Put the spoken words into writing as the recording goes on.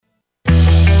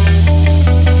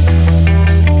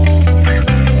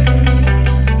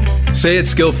Say It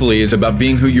Skillfully is about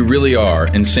being who you really are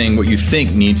and saying what you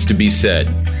think needs to be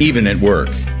said, even at work.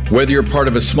 Whether you're part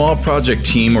of a small project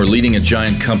team or leading a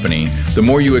giant company, the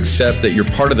more you accept that you're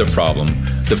part of the problem,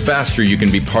 the faster you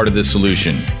can be part of the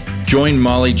solution. Join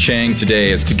Molly Tschang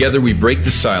today as together we break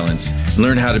the silence and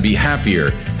learn how to be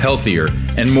happier, healthier,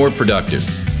 and more productive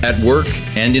at work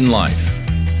and in life.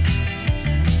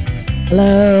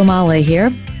 Hello, Molly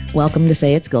here. Welcome to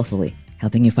Say It Skillfully,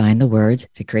 helping you find the words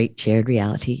to create shared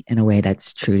reality in a way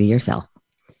that's true to yourself.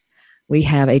 We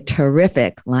have a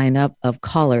terrific lineup of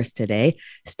callers today,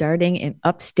 starting in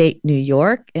upstate New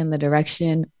York in the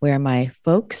direction where my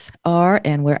folks are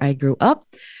and where I grew up.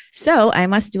 So I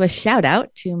must do a shout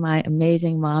out to my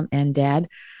amazing mom and dad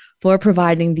for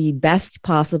providing the best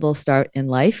possible start in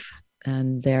life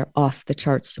and their off the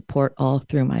chart support all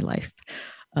through my life.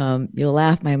 You'll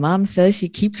laugh. My mom says she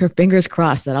keeps her fingers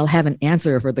crossed that I'll have an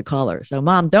answer for the caller. So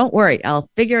Mom, don't worry. I'll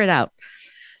figure it out.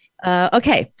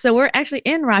 Okay. So we're actually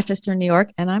in Rochester, New York,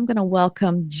 and I'm going to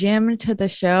welcome Jim to the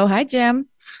show. Hi, Jim.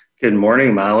 Good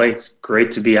morning, Molly. It's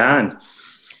great to be on.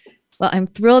 Well, I'm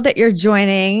thrilled that you're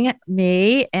joining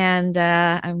me, and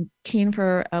I'm keen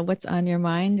for what's on your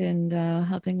mind and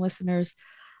helping listeners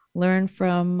learn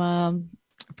from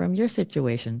your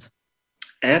situations.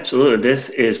 Absolutely. This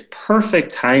is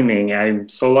perfect timing. I'm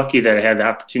so lucky that I had the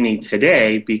opportunity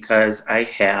today because I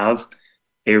have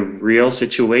a real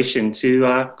situation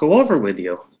to go over with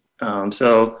you.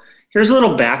 So here's a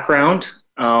little background.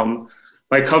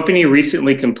 My company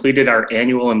recently completed our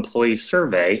annual employee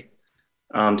survey.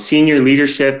 Senior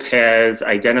leadership has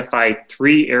identified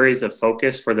 3 areas of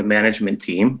focus for the management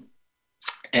team.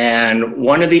 And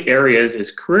one of the areas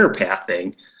is career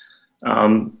pathing.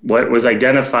 What was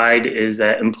identified is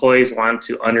that employees want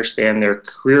to understand their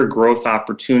career growth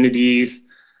opportunities.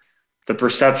 The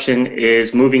perception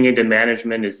is moving into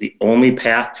management is the only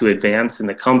path to advance in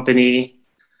the company.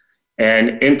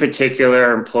 And in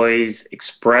particular, employees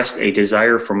expressed a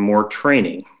desire for more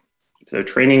training. So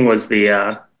training was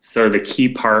the sort of the key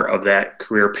part of that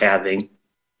career pathing.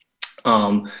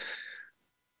 Some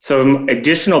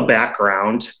additional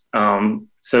background.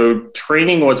 So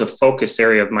training was a focus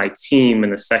area of my team in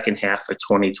the second half of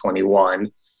 2021.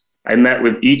 I met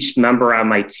with each member on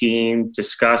my team,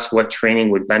 discussed what training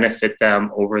would benefit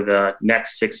them over the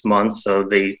next 6 months, so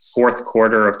the fourth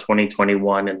quarter of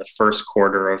 2021 and the first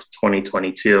quarter of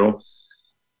 2022.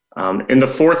 In the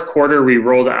fourth quarter, we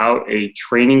rolled out a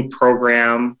training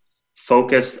program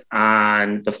focused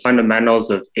on the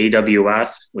fundamentals of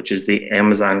AWS, which is the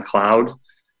Amazon cloud,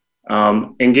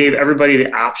 and gave everybody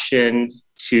the option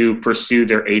to pursue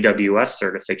their AWS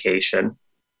certification.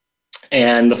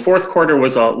 And the fourth quarter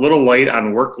was a little light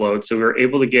on workload, so we were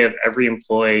able to give every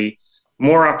employee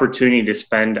more opportunity to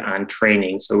spend on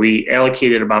training. So we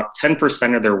allocated about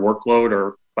 10% of their workload,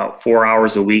 or about 4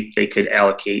 hours a week, they could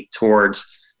allocate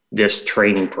towards this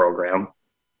training program.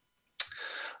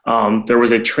 There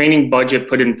was a training budget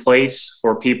put in place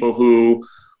for people who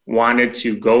wanted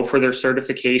to go for their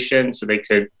certification, so they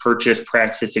could purchase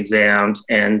practice exams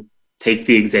and take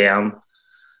the exam.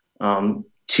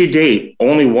 To date,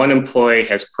 only one employee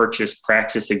has purchased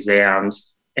practice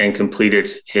exams and completed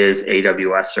his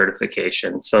AWS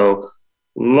certification. So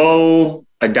low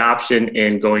adoption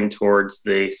in going towards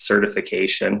the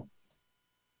certification.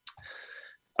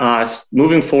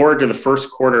 Moving forward to the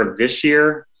first quarter of this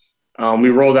year, we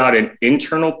rolled out an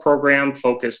internal program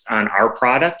focused on our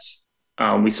products.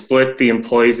 We split the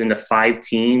employees into 5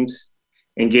 teams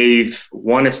and gave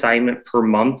 1 assignment per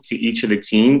month to each of the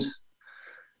teams.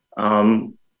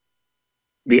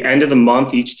 The end of the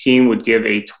month, each team would give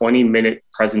a 20-minute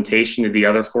presentation to the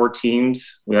other 4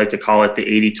 teams. We like to call it the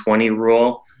 80-20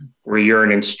 rule, where you're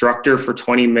an instructor for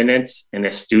 20 minutes and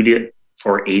a student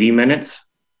for 80 minutes.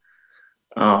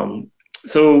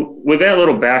 So with that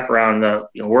little background, I'm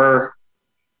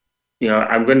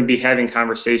going to be having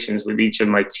conversations with each of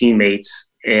my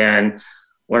teammates, and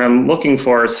what I'm looking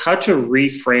for is how to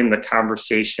reframe the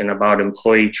conversation about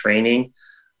employee training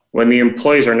when the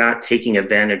employees are not taking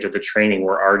advantage of the training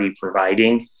we're already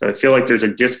providing. So I feel like there's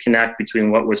a disconnect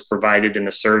between what was provided in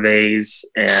the surveys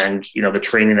and, the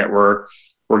training that we're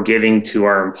giving to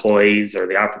our employees, or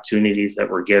the opportunities that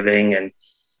we're giving, and,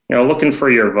 looking for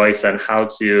your advice on how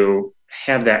to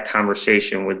have that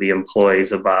conversation with the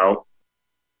employees about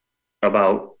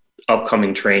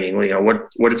upcoming training,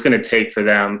 what it's going to take for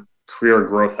them, career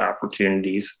growth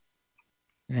opportunities.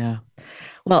 Yeah.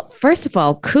 Well, first of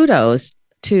all, kudos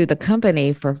to the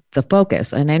company for the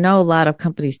focus. And I know a lot of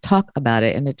companies talk about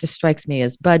it, and it just strikes me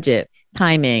as budget,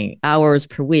 timing, hours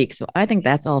per week. So I think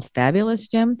that's all fabulous,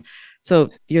 Jim. So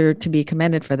you're to be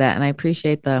commended for that. And I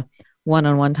appreciate the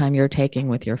one-on-one time you're taking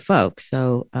with your folks.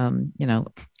 So,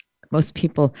 most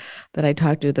people that I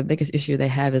talk to, the biggest issue they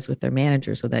have is with their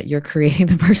manager, so that you're creating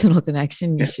the personal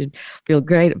connection. You should feel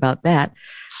great about that.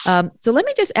 So let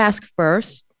me just ask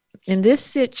first, in this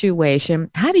situation,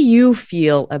 how do you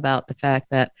feel about the fact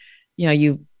that,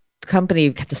 the company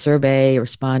got the survey,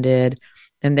 responded,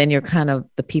 and then you're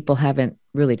the people haven't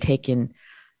really taken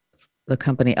the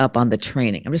company up on the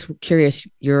training? I'm just curious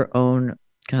your own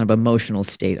kind of emotional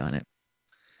state on it.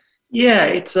 Yeah,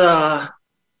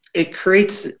 it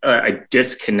creates a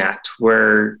disconnect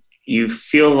where you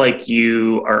feel like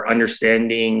you are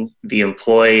understanding the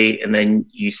employee, and then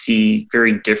you see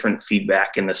very different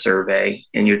feedback in the survey,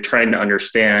 and you're trying to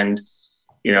understand,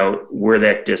 where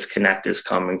that disconnect is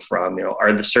coming from.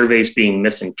 Are the surveys being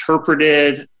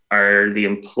misinterpreted? Are the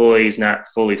employees not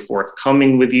fully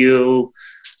forthcoming with you?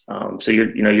 So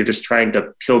you're just trying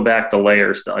to peel back the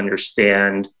layers to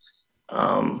understand,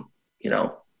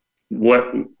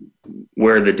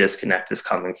 where the disconnect is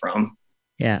coming from.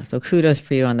 Yeah. So kudos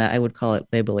for you on that. I would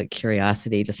label it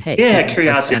curiosity. Just, hey. Yeah,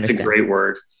 curiosity is a great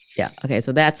word. Yeah. Okay.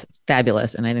 So that's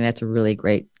fabulous. And I think that's a really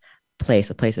great a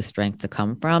place of strength to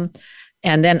come from.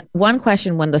 And then one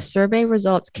question, when the survey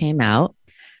results came out,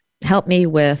 help me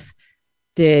with,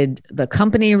 did the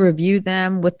company review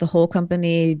them with the whole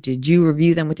company? Did you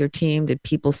review them with your team? Did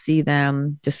people see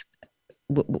them? Just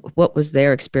what was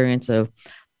their experience of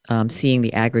seeing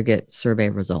the aggregate survey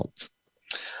results?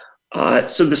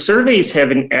 So the surveys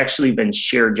haven't actually been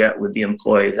shared yet with the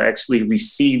employees. I actually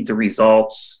received the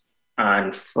results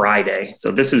on Friday.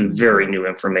 So this is very new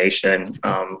information.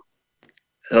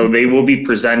 So they will be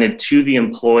presented to the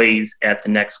employees at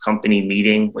the next company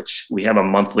meeting, which we have a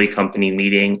monthly company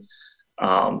meeting.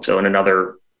 So in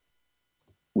another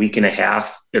week and a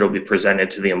half, it'll be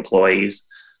presented to the employees.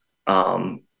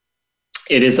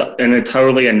 It is a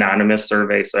totally anonymous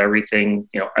survey. So everything,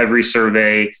 every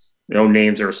survey, no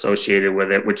names are associated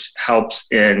with it, which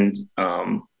helps in,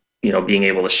 being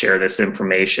able to share this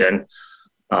information.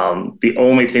 The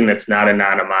only thing that's not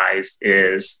anonymized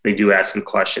is they do ask a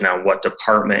question on what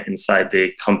department inside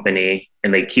the company,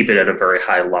 and they keep it at a very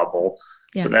high level.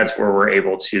 Yeah. So that's where we're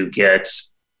able to get,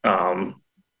 in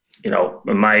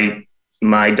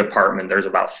my department, there's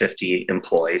about 50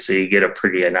 employees. So you get a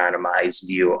pretty anonymized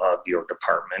view of your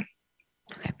department.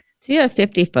 Okay. So you have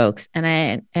 50 folks,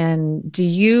 and do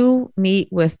you meet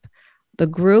with the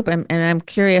group? And I'm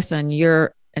curious on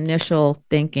your initial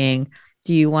thinking.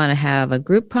 Do you want to have a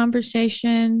group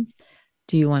conversation?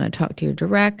 Do you want to talk to your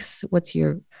directs? What's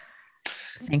your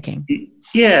thinking?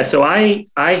 Yeah, so I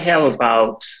have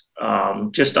about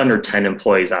just under 10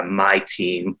 employees on my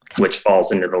team, which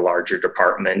falls into the larger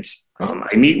departments.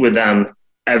 I meet with them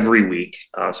every week.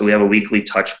 So we have a weekly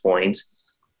touch point.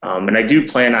 And I do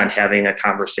plan on having a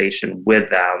conversation with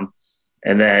them.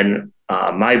 And then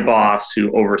my boss,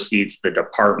 who oversees the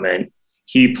department,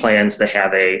 he plans to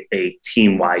have a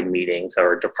team-wide meeting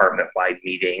or a department-wide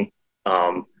meeting.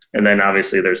 And then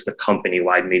obviously there's the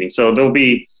company-wide meeting. So they'll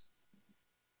be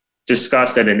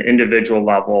discussed at an individual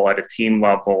level, at a team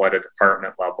level, at a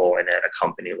department level, and at a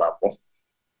company level.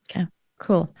 Okay,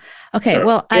 cool. Okay, so,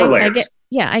 well,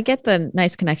 I get the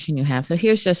nice connection you have. So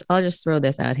I'll just throw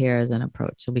this out here as an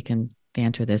approach so we can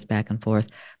banter this back and forth.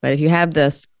 But if you have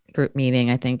this group meeting,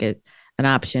 I think an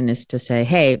option is to say,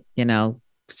 hey,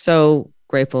 so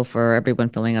grateful for everyone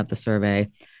filling out the survey.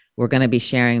 We're going to be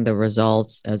sharing the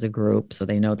results as a group so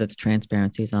they know that the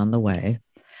transparency is on the way.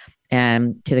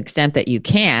 And to the extent that you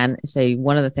can, say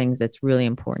one of the things that's really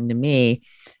important to me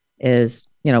is,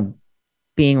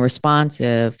 being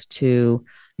responsive to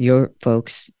your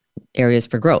folks' areas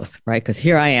for growth, right? Because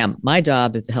here I am. My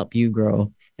job is to help you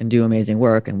grow and do amazing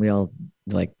work, and we all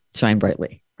shine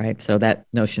brightly, right? So that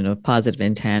notion of positive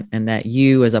intent and that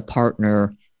you as a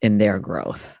partner in their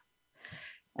growth.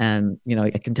 And,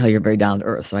 I can tell you're very down to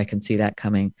earth, so I can see that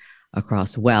coming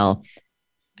across well.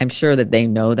 I'm sure that they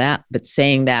know that, but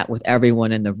saying that with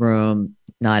everyone in the room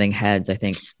nodding heads, I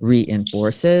think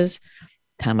reinforces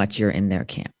how much you're in their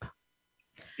camp.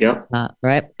 Yeah.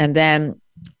 Right. And then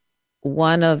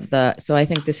so I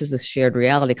think this is a shared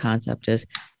reality concept is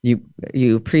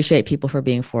you appreciate people for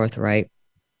being forthright.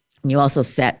 You also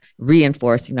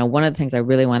reinforce, one of the things I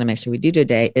really want to make sure we do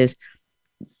today is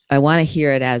I want to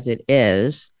hear it as it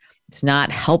is. It's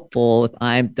not helpful if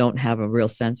I don't have a real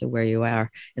sense of where you are.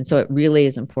 And so it really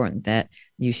is important that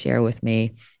you share with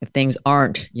me if things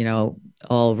aren't,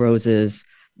 all roses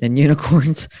and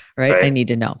unicorns, right? I need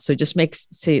to know. So just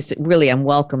really, I'm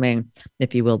welcoming,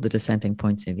 if you will, the dissenting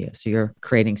points of view. So you're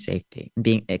creating safety and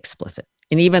being explicit.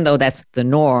 And even though that's the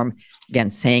norm,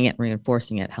 again, saying it,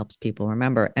 reinforcing it helps people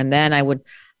remember. And then I would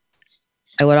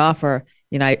I would offer,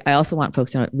 I also want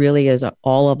folks to know it really is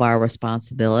all of our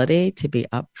responsibility to be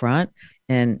upfront.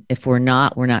 And if we're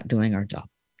not doing our job.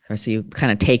 So you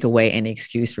kind of take away any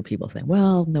excuse for people saying,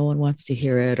 well, no one wants to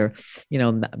hear it, or,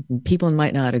 people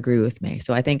might not agree with me.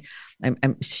 So I think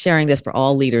I'm sharing this for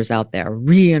all leaders out there.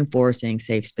 Reinforcing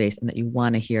safe space and that you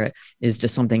want to hear it is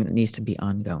just something that needs to be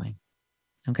ongoing.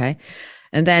 Okay.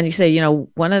 And then you say,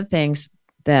 one of the things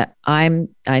that I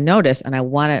notice, and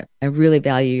I really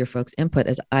value your folks' input,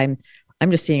 is I'm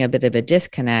just seeing a bit of a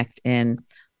disconnect in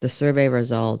the survey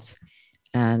results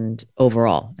and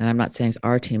overall. And I'm not saying it's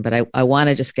our team, but I want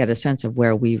to just get a sense of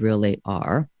where we really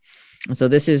are. And so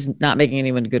this is not making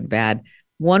anyone good, bad.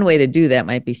 One way to do that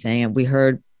might be saying, and we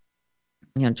heard,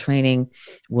 training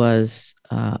was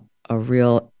a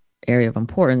real area of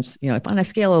importance. If on a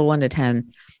scale of 1 to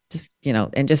 10, just,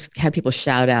 and just have people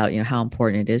shout out, how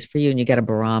important it is for you. And you get a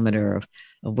barometer of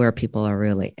where people are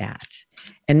really at.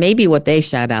 And maybe what they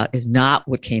shout out is not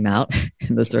what came out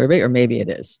in the survey, or maybe it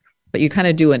is. But you kind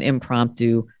of do an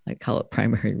impromptu, I call it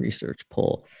primary research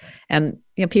poll. And,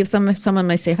 someone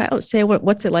might say,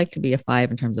 what's it like to be a 5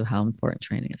 in terms of how important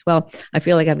training is? Well, I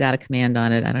feel like I've got a command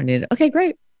on it. I don't need it. Okay,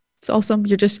 great. It's awesome.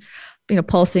 You're just,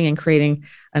 pulsing and creating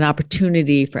an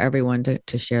opportunity for everyone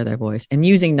to share their voice. And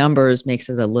using numbers makes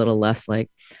it a little less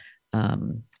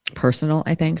personal,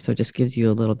 I think. So it just gives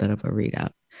you a little bit of a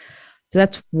readout. So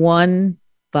that's one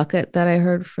bucket that I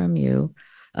heard from you.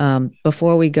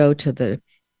 Before we go to the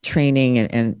training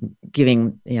and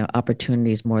giving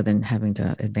opportunities more than having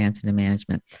to advance into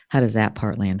management, how does that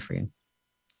part land for you?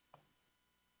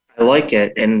 I like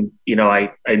it. And,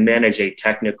 I manage a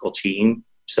technical team.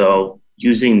 So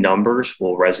using numbers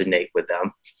will resonate with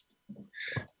them.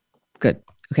 Good.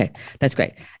 Okay. That's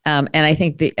great. And I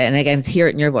think and again, hear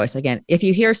it in your voice. Again, if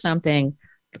you hear something,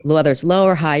 whether it's low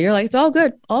or high, you're like, it's all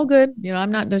good.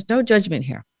 There's no judgment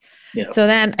here. Yeah. So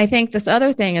then I think this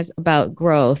other thing is about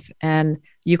growth, and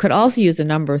you could also use a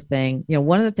number thing.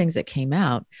 One of the things that came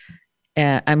out,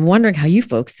 I'm wondering how you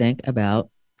folks think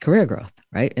about career growth,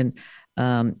 right? And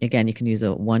again, you can use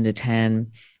a 1 to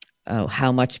 10,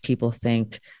 how much people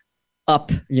think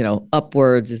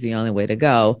upwards is the only way to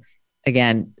go.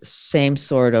 Again, same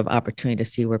sort of opportunity to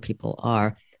see where people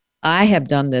are. I have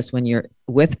done this when you're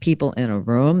with people in a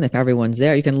room. If everyone's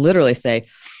there, you can literally say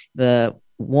the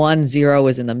 1, 0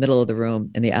 is in the middle of the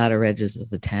room and the outer edges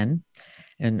is a 10.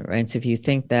 And right. So if you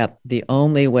think that the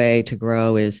only way to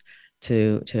grow is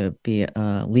to be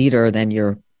a leader, then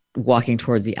you're walking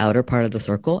towards the outer part of the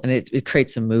circle, and it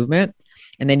creates some movement.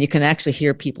 And then you can actually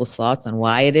hear people's thoughts on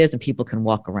why it is, and people can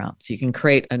walk around. So you can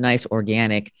create a nice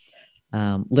organic,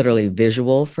 literally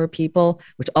visual for people,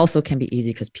 which also can be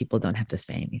easy because people don't have to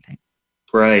say anything.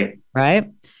 Right.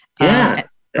 Right. Yeah.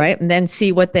 Right. And then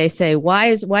see what they say.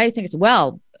 Why do you think it's,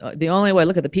 the only way,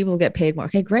 look at the people who get paid more.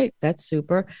 Okay, great. That's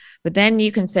super. But then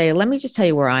you can say, let me just tell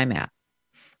you where I'm at.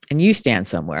 And you stand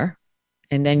somewhere,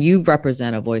 and then you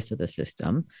represent a voice of the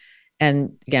system.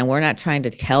 And again, we're not trying to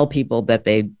tell people that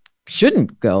they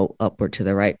shouldn't go upward to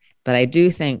the right. But I do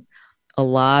think a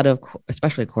lot of,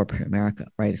 especially corporate America,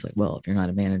 right? It's like, well, if you're not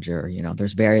a manager,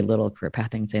 there's very little career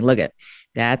pathing, saying, look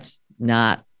that's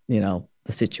not, the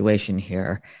situation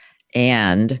here.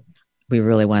 And we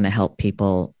really want to help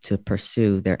people to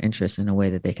pursue their interests in a way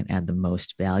that they can add the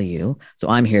most value. So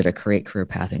I'm here to create career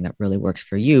pathing that really works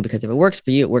for you, because if it works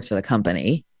for you, it works for the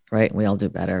company, right? And we all do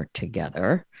better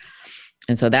together.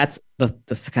 And so that's the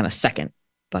kind of second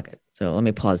bucket. So let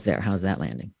me pause there. How's that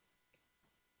landing?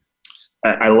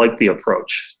 I like the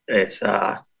approach. It's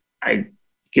it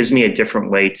gives me a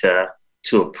different way to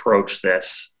approach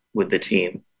this with the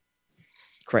team.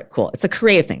 Correct. Cool. It's a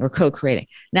creative thing. We're co-creating.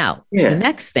 Now, The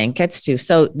next thing gets to,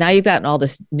 so now you've gotten all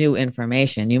this new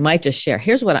information. You might just share,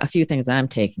 here's a few things I'm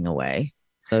taking away.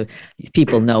 So these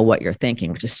people know what you're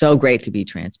thinking, which is so great to be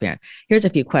transparent. Here's a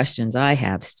few questions I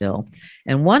have still.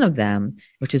 And one of them,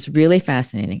 which is really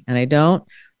fascinating, and I don't,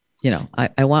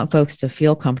 I want folks to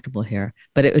feel comfortable here,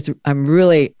 but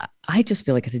I just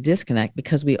feel like it's a disconnect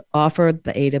because we offered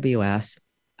the AWS.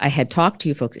 I had talked to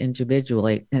you folks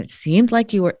individually, and it seemed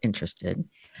like you were interested,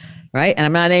 right? And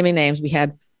I'm not naming names. We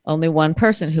had only one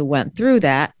person who went through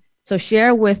that. So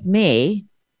share with me,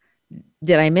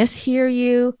 did I mishear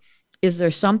you? Is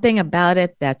there something about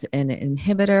it that's an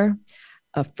inhibitor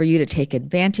for you to take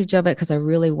advantage of it? Because I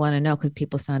really want to know, because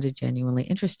people sounded genuinely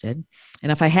interested.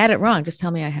 And if I had it wrong, just tell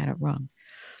me I had it wrong.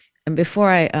 And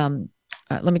before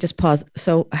let me just pause.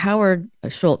 So Howard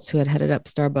Schultz, who had headed up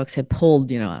Starbucks, had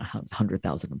polled,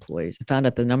 100,000 employees, and found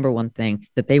out the number one thing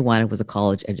that they wanted was a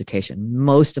college education.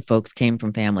 Most of folks came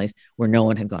from families where no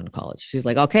one had gone to college. She's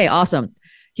like, okay, awesome.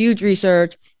 huge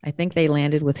research. I think they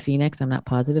landed with Phoenix. I'm not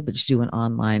positive, but you do an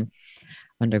online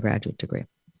undergraduate degree.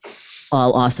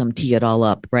 All awesome. Tee it all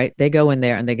up, right? They go in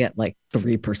there and they get like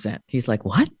 3%. He's like,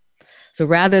 what? So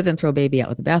rather than throw baby out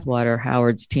with the bathwater,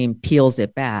 Howard's team peels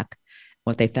it back.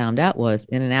 What they found out was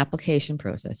in an application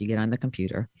process, you get on the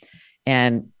computer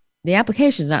and the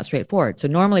application is not straightforward. So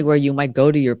normally where you might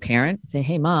go to your parent, say,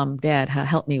 hey, mom, dad,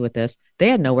 help me with this. They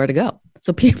had nowhere to go.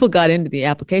 So people got into the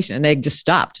application and they just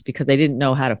stopped because they didn't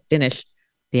know how to finish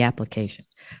the application.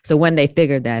 So when they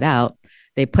figured that out,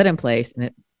 they put in place,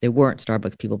 and they weren't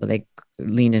Starbucks people, but they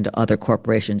leaned into other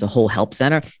corporations, a whole help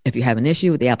center. If you have an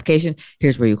issue with the application,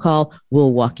 here's where you call.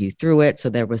 We'll walk you through it. So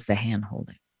there was the hand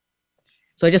holding.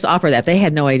 So I just offer that. They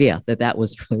had no idea that that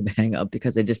was really the hang up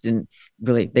because they just didn't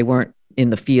really, they weren't in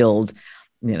the field,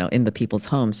 in the people's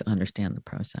homes to understand the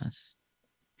process.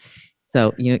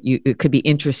 So, it could be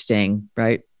interesting,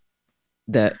 right?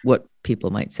 That what people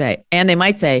might say. And they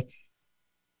might say,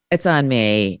 it's on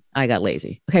me. I got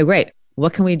lazy. Okay, great.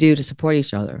 What can we do to support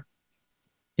each other?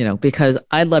 Because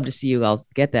I'd love to see you all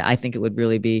get that. I think it would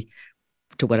really be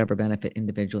to whatever benefit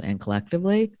individually and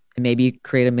collectively, and maybe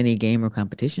create a mini game or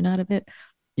competition out of it.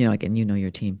 Again,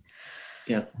 your team.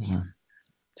 Yeah.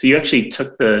 So you actually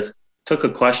took a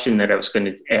question that I was going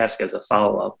to ask as a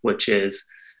follow-up, which is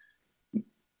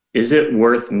it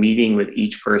worth meeting with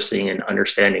each person and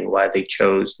understanding why they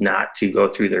chose not to go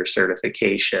through their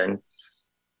certification?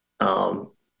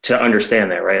 To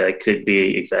understand that, right? It could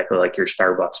be exactly like your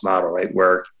Starbucks model, right?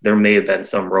 Where there may have been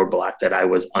some roadblock that I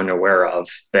was unaware of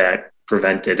that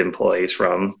prevented employees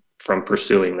from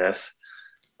pursuing this.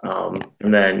 And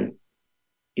then,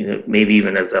 maybe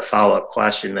even as a follow-up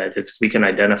question, that if we can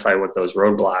identify what those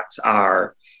roadblocks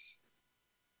are,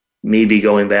 maybe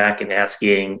going back and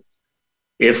asking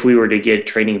if we were to get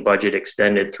training budget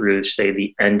extended through, say,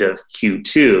 the end of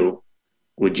Q2,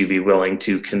 would you be willing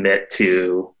to commit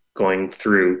to going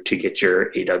through to get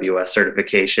your AWS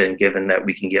certification, given that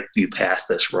we can get you past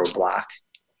this roadblock?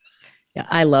 Yeah,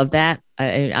 I love that.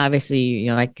 Obviously,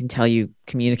 I can tell you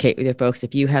communicate with your folks.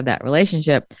 If you have that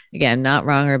relationship, again, not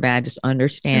wrong or bad, just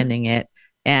understanding it.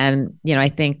 And, I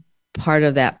think part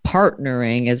of that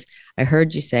partnering is, I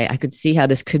heard you say, I could see how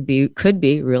this could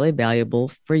be really valuable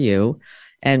for you,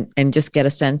 and just get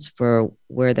a sense for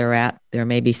where they're at. There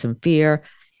may be some fear,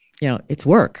 it's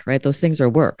work, right? Those things are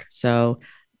work. So,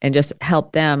 and just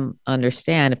help them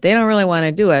understand if they don't really want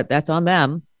to do it, that's on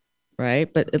them, right?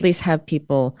 But at least have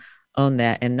people own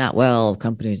that and not, well,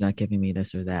 company's not giving me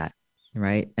this or that,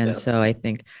 right? And so I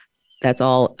think that's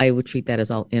all, I would treat that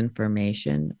as all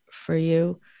information for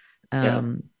you.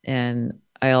 And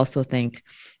I also think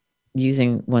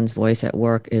using one's voice at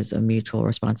work is a mutual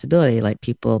responsibility. Like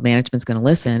management's going to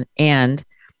listen, and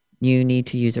you need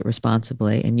to use it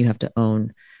responsibly, and you have to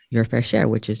own your fair share,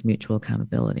 which is mutual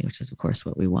accountability, which is of course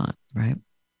what we want, right?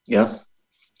 Yeah.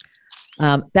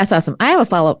 That's awesome. I have a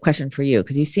follow-up question for you,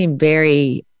 because you seem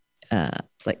very,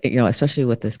 especially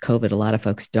with this COVID, a lot of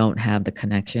folks don't have the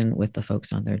connection with the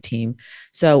folks on their team.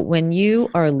 So when you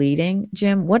are leading,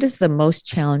 Jim, what is the most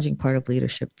challenging part of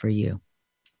leadership for you?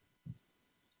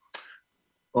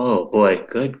 Oh boy,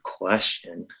 good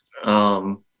question.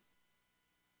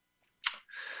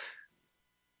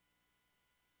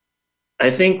 I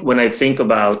think when I think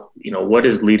about, what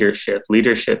is leadership?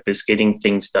 Leadership is getting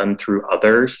things done through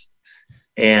others.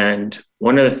 And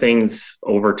one of the things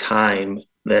over time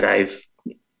that I've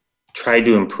tried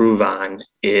to improve on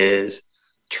is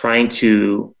trying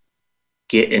to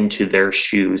get into their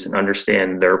shoes and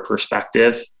understand their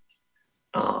perspective,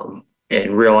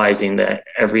 and realizing that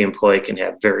every employee can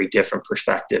have very different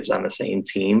perspectives on the same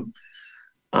team.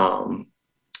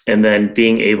 And then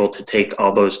being able to take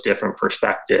all those different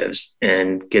perspectives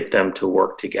and get them to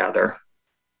work together.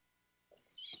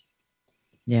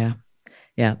 Yeah.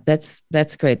 Yeah. That's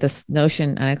great. This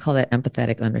notion, I call that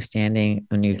empathetic understanding,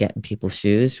 when you get in people's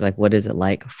shoes, like, what is it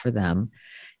like for them?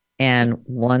 And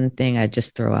one thing I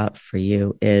just throw out for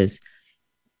you is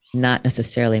not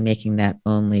necessarily making that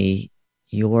only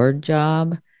your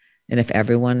job. And if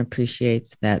everyone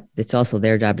appreciates that, it's also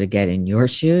their job to get in your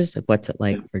shoes. Like, what's it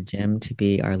like for Jim to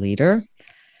be our leader?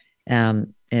 I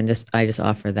just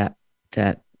offer that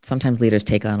sometimes leaders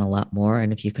take on a lot more.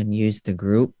 And if you can use the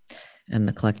group and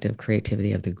the collective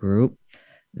creativity of the group,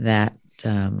 that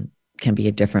can be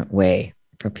a different way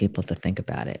for people to think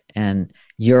about it. And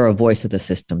you're a voice of the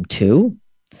system too.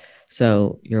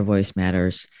 So your voice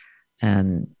matters.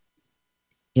 And,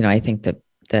 I think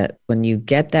that when you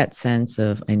get that sense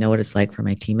of, I know what it's like for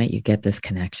my teammate, you get this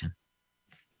connection,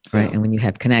 right? Yeah. And when you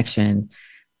have connection,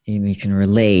 you can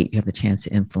relate, you have the chance to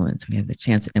influence. When you have the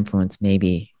chance to influence,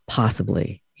 maybe,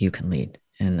 possibly you can lead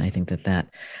And I think that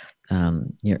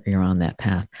you're on that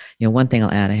path. One thing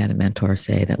I'll add, I had a mentor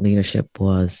say that leadership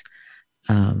was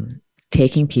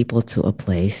taking people to a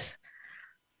place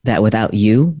that without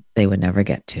you, they would never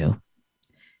get to,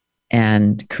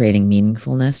 and creating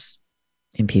meaningfulness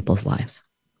in people's lives.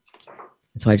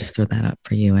 And so I just threw that up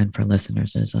for you and for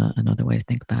listeners as another way to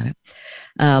think about it.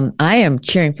 I am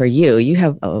cheering for you. You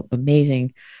have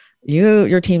amazing,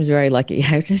 your team's very lucky, I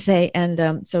have to say.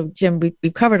 And so Jim,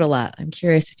 we've covered a lot. I'm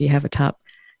curious if you have a top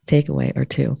takeaway or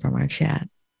two from our chat.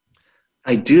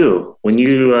 I do. When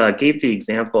you gave the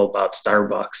example about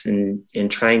Starbucks and in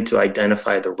trying to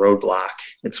identify the roadblock,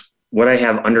 it's what I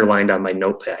have underlined on my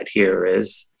notepad here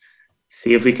is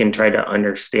see if we can try to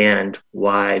understand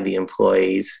why the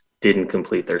employees didn't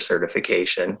complete their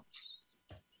certification.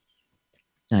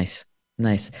 Nice.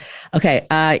 Okay.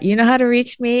 You know how to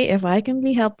reach me. If I can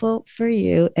be helpful for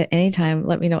you at any time,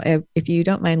 let me know. If you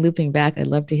don't mind looping back, I'd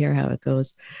love to hear how it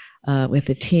goes with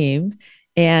the team.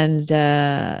 And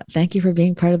thank you for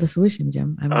being part of the solution,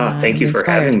 Jim. Thank you for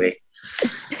having me.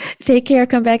 Take care.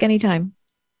 Come back anytime.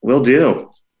 Will do.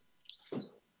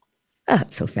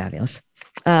 It's so fabulous.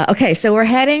 Okay, so we're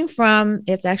heading from,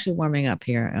 it's actually warming up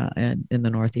here in the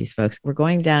Northeast, folks. We're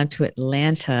going down to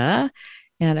Atlanta.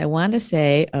 And I want to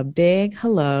say a big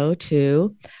hello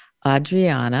to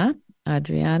Adriana.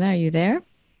 Adriana, are you there?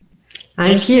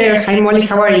 I'm here. Hi, Molly.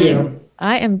 How are you?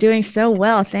 I am doing so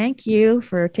well. Thank you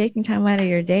for taking time out of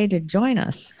your day to join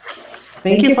us.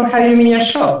 Thank you for having me on your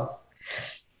show.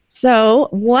 So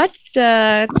what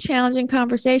challenging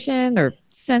conversation or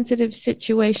sensitive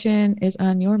situation is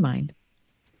on your mind?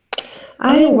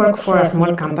 I work for a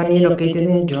small company located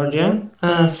in Georgia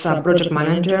as a project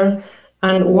manager.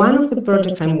 And one of the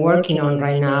projects I'm working on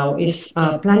right now is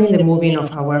planning the moving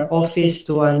of our office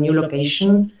to a new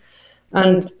location.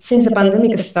 And since the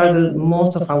pandemic started,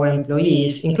 most of our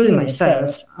employees, including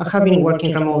myself, have been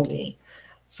working remotely.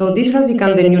 So this has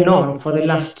become the new norm for the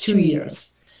last 2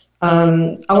 years.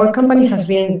 Our company has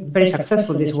been very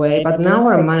successful this way, but now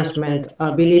our management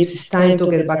believes it's time to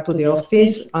get back to the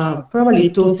office, probably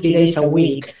 2-3 days a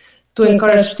week, to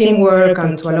encourage teamwork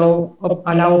and to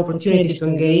allow opportunities to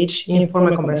engage in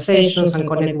informal conversations and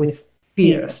connect with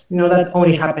peers. That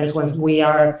only happens when we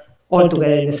are all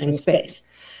together in the same space.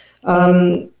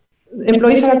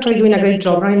 Employees are actually doing a great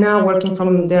job right now, working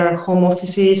from their home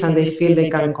offices, and they feel they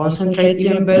can concentrate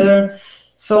even better.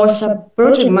 So as a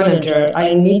project manager,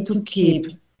 I need to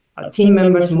keep team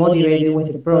members motivated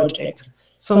with the project.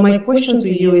 So my question to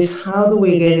you is, how do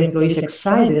we get employees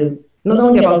excited, not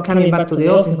only about coming back to the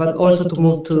office, but also to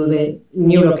move to the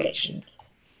new location?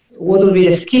 What would be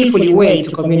the skillfully way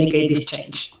to communicate this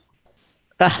change?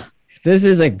 This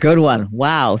is a good one.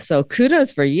 Wow. So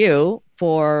kudos for you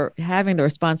for having the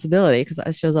responsibility, because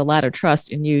that shows a lot of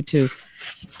trust in you to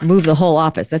move the whole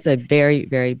office. That's a very,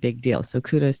 very big deal. So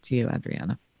kudos to you,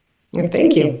 Adriana.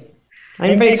 Thank you.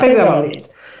 I'm very excited about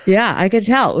it. Yeah, I could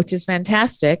tell, which is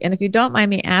fantastic. And if you don't mind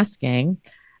me asking,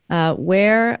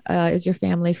 where is your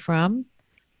family from?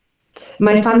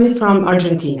 My family from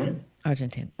Argentina.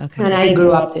 Argentina. Okay. And I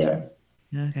grew up there.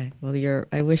 Okay. Well,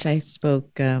 I wish I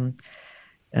spoke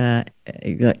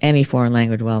any foreign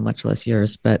language well, much less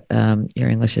yours, but your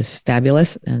English is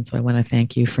fabulous. And so I want to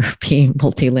thank you for being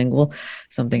multilingual,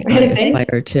 something I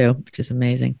aspire to, which is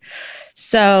amazing.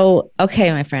 So,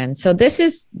 okay, my friend. So this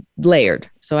is layered.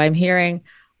 So I'm hearing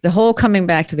the whole coming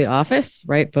back to the office,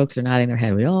 right? Folks are nodding their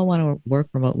head. We all want to work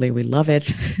remotely. We love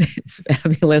it. It's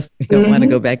fabulous. We don't want to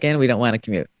go back in. We don't want to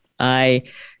commute. I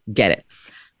get it.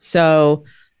 So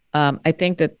I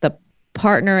think that the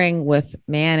partnering with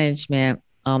management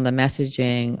on the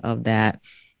messaging of that,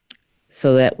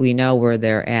 so that we know where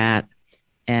they're at,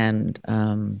 and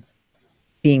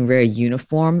being very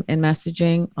uniform in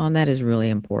messaging on that is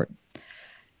really important.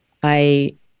 So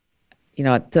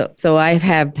I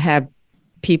have had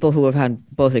people who have had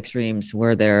both extremes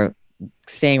where they're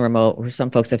staying remote, where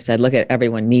some folks have said, look,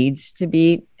 everyone needs to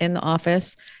be in the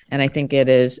office. And I think it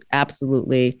is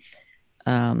absolutely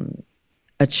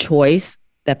a choice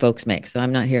that folks make. So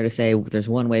I'm not here to say there's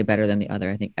one way better than the other.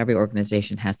 I think every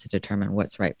organization has to determine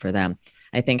what's right for them.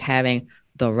 I think having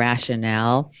the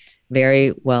rationale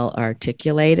very well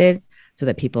articulated so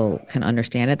that people can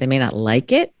understand it, they may not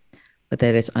like it, but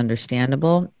that it's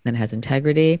understandable and has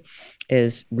integrity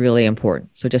is really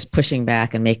important. So just pushing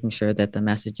back and making sure that the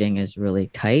messaging is really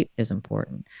tight is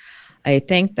important. I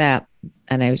think that,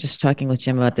 and I was just talking with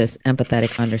Jim about this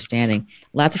empathetic understanding.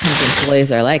 Lots of times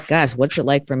employees are like, gosh, what's it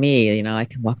like for me? I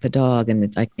can walk the dog and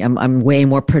it's like, I'm way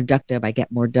more productive. I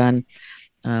get more done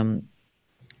in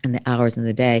the hours in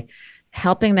the day.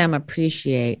 Helping them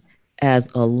appreciate as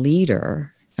a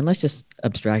leader and let's just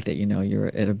abstract it, you're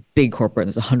at a big corporate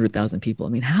and there's 100,000 people. I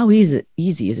mean, how easy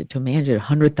is it to manage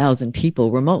 100,000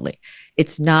 people remotely?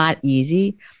 It's not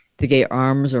easy to get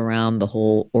arms around the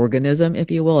whole organism, if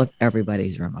you will, if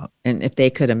everybody's remote. And if they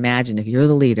could imagine, if you're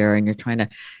the leader and you're trying to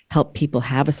help people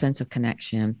have a sense of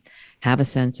connection, have a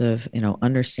sense of,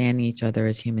 understanding each other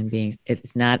as human beings,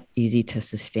 it's not easy to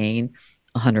sustain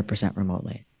 100%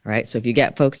 remotely, right? So if you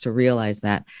get folks to realize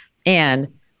that, and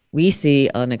we see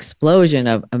an explosion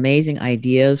of amazing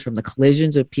ideas from the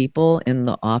collisions of people in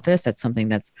the office, that's something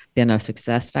that's been a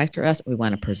success factor for us. We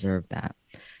want to preserve that.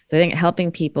 So I think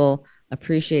helping people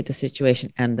appreciate the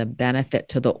situation and the benefit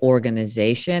to the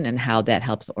organization and how that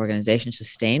helps the organization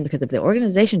sustain. Because if the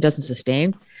organization doesn't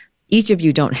sustain, each of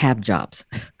you don't have jobs.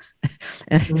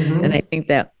 And I think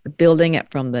that building it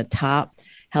from the top,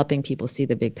 helping people see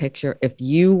the big picture. If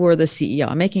you were the CEO,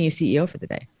 I'm making you CEO for the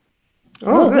day.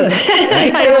 Oh, good.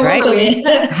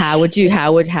 Right? How would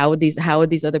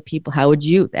these other people, how would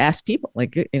you ask people?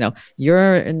 Like,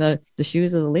 you're in the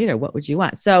shoes of the leader. What would you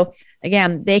want? So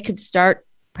again, they could start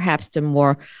perhaps to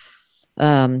more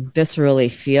viscerally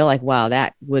feel like, wow,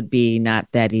 that would be not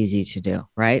that easy to do,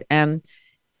 right? And,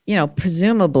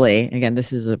 presumably, again,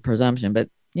 this is a presumption, but,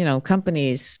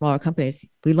 companies, smaller companies,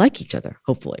 we like each other,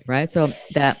 hopefully, right? So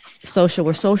that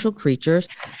we're social creatures.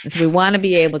 And so we want to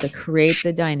be able to create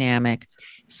the dynamic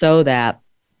so that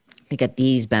we get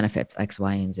these benefits, X,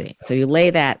 Y, and Z. So you lay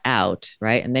that out,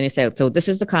 right? And then you say, so this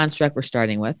is the construct we're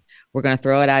starting with. We're going to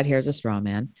throw it out here as a straw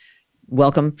man.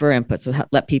 Welcome for input. So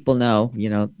let people know,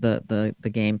 the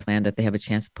game plan, that they have a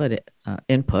chance to put it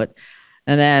input,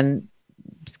 and then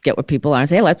just get what people are and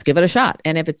say, hey, let's give it a shot.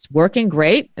 And if it's working,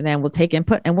 great. And then we'll take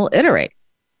input and we'll iterate.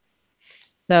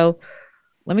 So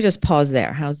let me just pause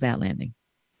there. How's that landing?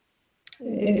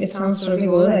 It sounds really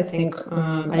good. I think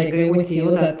I agree with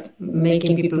you that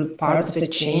making people part of the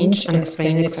change and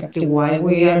explaining exactly why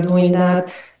we are doing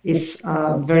that is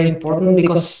very important,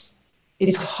 because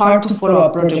it's hard to follow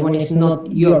a project when it's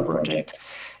not your project.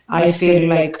 I feel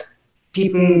like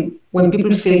when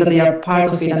people feel that they are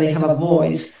part of it and they have a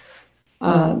voice,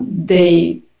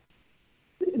 they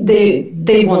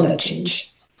want that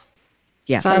change.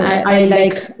 Yeah. So, and I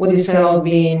like what you said about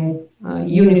being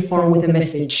uniform with the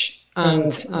message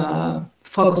and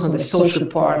focus on the social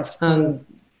part, and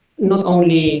not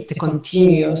only the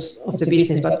continuous of the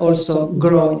business, but also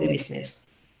growing the business.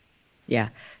 Yeah.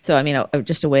 So,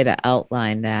 just a way to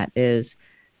outline that is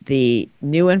the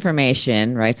new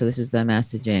information, right? So this is the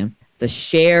messaging, the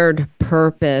shared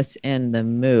purpose in the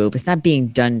move. It's not being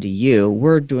done to you.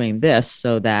 We're doing this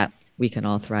so that we can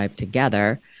all thrive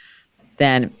together.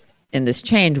 Then in this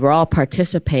change, we're all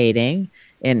participating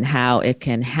in how it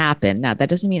can happen. Now, that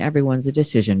doesn't mean everyone's a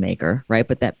decision maker, right?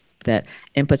 But that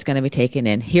input's going to be taken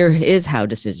in. Here is how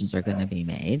decisions are going to be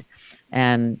made.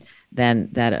 And then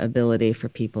that ability for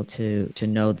people to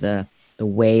know the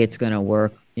way it's going to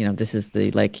work. This is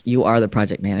you are the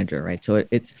project manager, right? So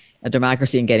it's a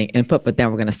democracy in getting input, but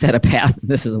then we're going to set a path. And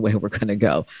this is the way we're going to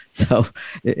go. So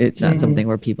it's not something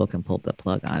where people can pull the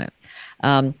plug on it.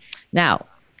 Now,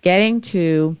 getting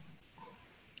to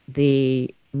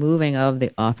the moving of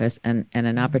the office and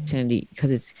an opportunity,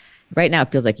 because it's right now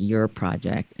it feels like your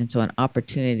project. And so an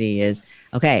opportunity is,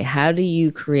 okay, how do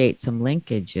you create some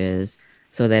linkages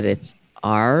so that it's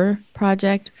our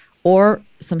project or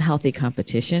some healthy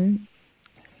competition?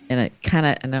 And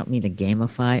I don't mean to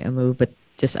gamify a move, but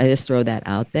I just throw that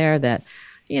out there that,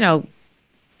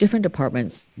 different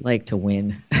departments like to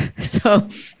win. So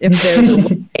if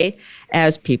there's a way,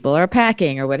 as people are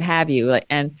packing or what have you,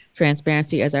 and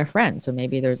transparency as our friend. So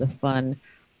maybe there's a fun,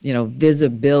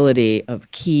 visibility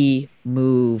of key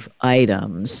move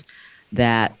items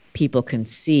that people can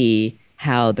see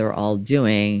how they're all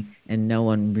doing, and no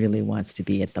one really wants to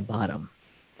be at the bottom.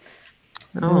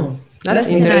 Oh, that's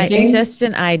interesting. Just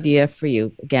an idea for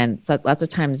you. Again, so lots of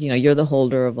times, you're the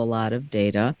holder of a lot of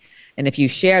data. And if you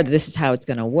share that this is how it's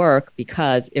going to work,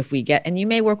 because if we get, and you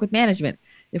may work with management,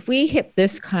 if we hit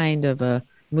this kind of a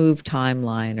move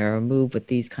timeline or a move with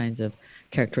these kinds of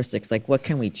characteristics, like what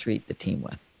can we treat the team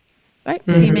with? Right?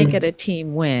 So you make it a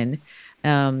team win.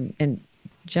 And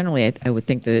generally, I would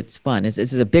think that it's fun. Is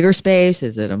it a bigger space?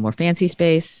 Is it a more fancy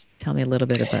space? Tell me a little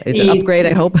bit about it. Is it an upgrade,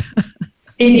 I hope?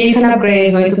 It is an upgrade.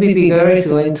 It's going to be bigger. It's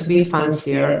going to be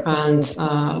fancier. And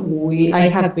I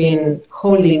have been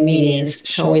holding meetings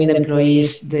showing the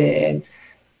employees the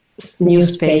new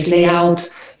space layout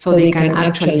so they can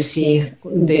actually see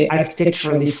the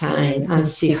architectural design and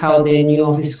see how the new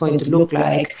office is going to look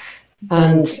like.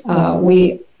 And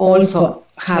we also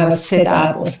have a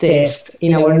setup of desks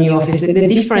in our new office. The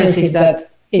difference is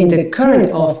that in the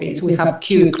current office, we have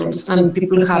cubicles and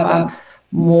people have a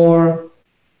more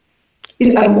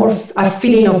a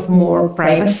feeling of more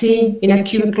privacy in a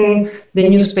cubicle. The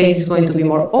new space is going to be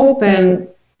more open.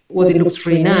 What it looks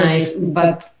really nice,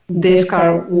 but desks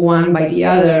are one by the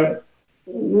other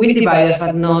with dividers,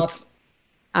 but not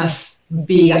as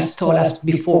big, as tall as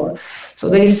before. So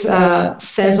there is a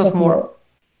sense of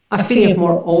a feeling of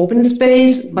more open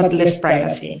space, but less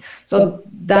privacy. So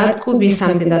that could be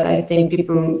something that I think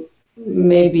people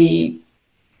may be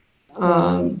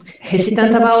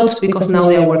hesitant about, because now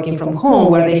they are working from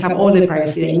home where they have all the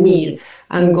privacy they need,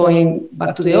 and going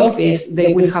back to the office,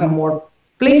 they will have more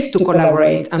place to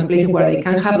collaborate and places where they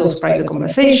can have those private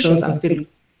conversations and feel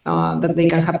that they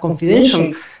can have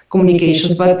confidential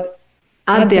communications, but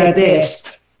at their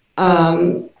desk,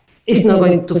 it's not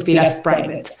going to feel as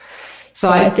private. So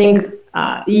I think,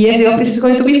 yes, the office is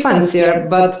going to be fancier,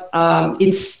 but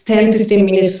it's 10, 15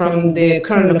 minutes from the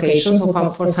current location. So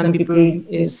for some people,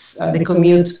 the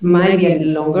commute might be a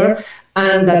little longer,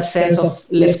 and that sense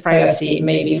of less privacy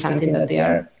may be something that they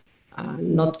are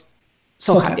not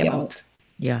so happy about.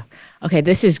 Yeah. Okay,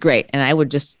 this is great. And I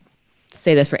would just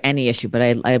say this for any issue, but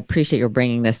I appreciate your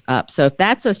bringing this up. So if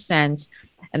that's a sense,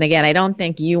 and again, I don't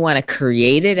think you want to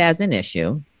create it as an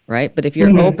issue, right? But if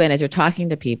you're open as you're talking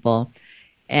to people,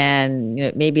 and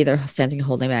maybe they're sensing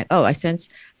holding back. Oh, I sense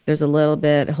there's a little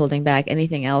bit holding back.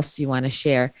 Anything else you want to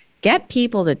share? Get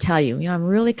people to tell you, I'm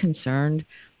really concerned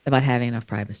about having enough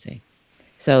privacy.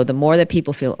 So the more that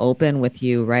people feel open with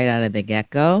you right out of the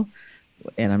get-go,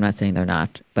 and I'm not saying they're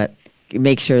not, but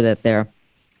make sure that they're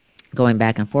going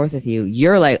back and forth with you.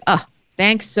 You're like, oh,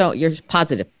 thanks. So you're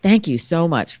positive. Thank you so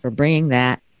much for bringing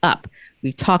that up.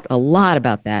 We've talked a lot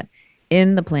about that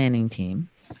in the planning team.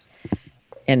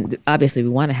 And obviously we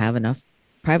want to have enough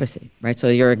privacy, right? So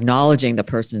you're acknowledging the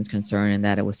person's concern and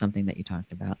that it was something that you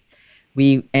talked about.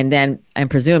 And then I'm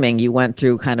presuming you went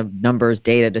through kind of numbers,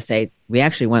 data to say, we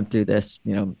actually went through this,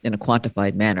 in a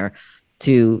quantified manner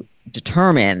to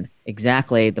determine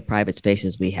exactly the private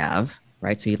spaces we have,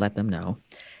 right? So you let them know.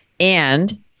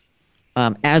 And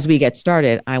as we get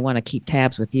started, I want to keep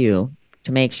tabs with you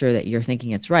to make sure that you're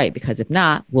thinking it's right, because if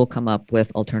not, we'll come up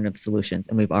with alternative solutions,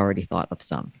 and we've already thought of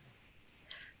some.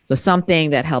 So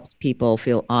something that helps people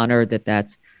feel honored that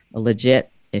that's a legit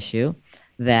issue,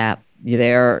 that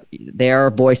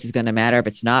their voice is going to matter. If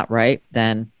it's not right,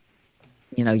 then,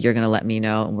 you're going to let me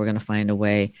know, and we're going to find a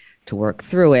way to work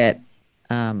through it.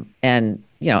 And,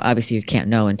 obviously you can't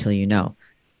know until you know,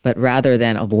 but rather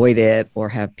than avoid it or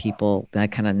have people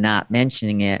that kind of not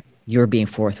mentioning it, you're being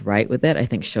forthright with it, I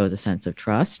think shows a sense of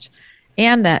trust.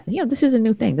 And that, this is a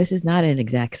new thing. This is not an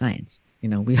exact science.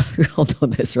 We all know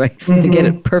this, right? To get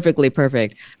it perfectly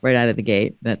perfect right out of the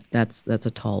gate, that's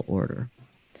a tall order.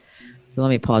 So let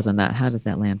me pause on that. How does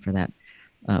that land for that,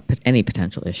 any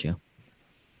potential issue?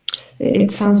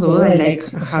 It sounds good. I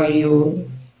like how you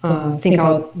think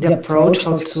about the approach,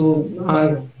 how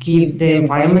to give the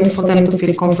environment for them to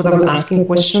feel comfortable asking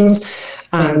questions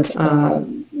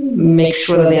and make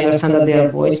sure that they understand that their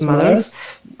voice matters.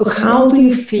 How do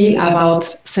you feel about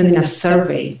sending a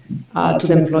survey to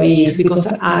the employees?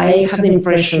 Because I have the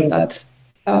impression that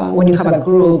when you have a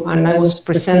group, and I was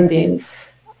presenting,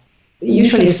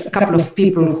 usually it's a couple of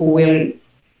people who will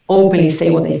openly say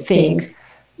what they think.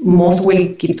 Most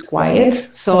will keep quiet.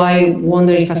 So I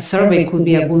wonder if a survey could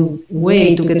be a good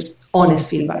way to get honest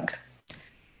feedback.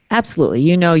 Absolutely.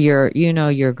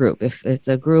 Your group. If it's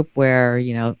a group where,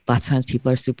 lots of times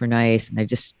people are super nice and they're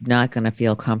just not going to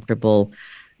feel comfortable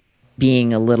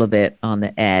being a little bit on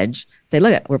the edge, say,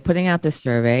 look, we're putting out this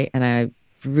survey and I'm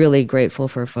really grateful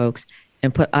for folks.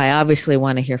 I obviously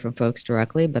want to hear from folks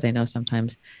directly, but I know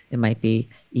sometimes it might be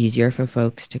easier for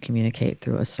folks to communicate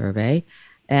through a survey.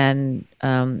 And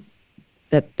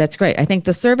that's great. I think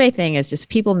the survey thing is just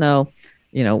people know,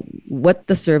 what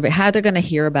the survey, how they're going to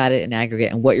hear about it in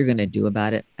aggregate and what you're going to do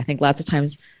about it. I think lots of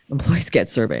times employees get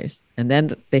surveys and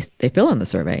then they fill in the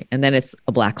survey and then it's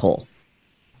a black hole.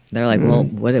 They're like, well,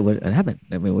 what happened?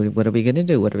 I mean, what are we going to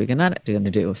do? What are we going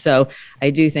to do? So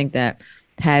I do think that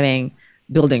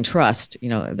building trust,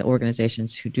 the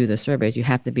organizations who do the surveys, you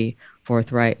have to be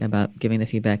forthright about giving the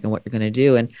feedback and what you're going to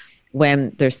do. And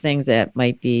when there's things that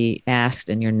might be asked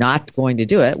and you're not going to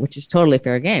do it, which is totally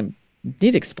fair game, you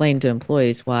need to explain to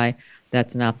employees why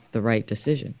that's not the right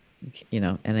decision,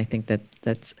 and I think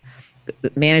that's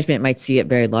management might see it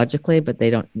very logically, but they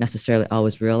don't necessarily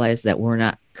always realize that we're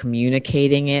not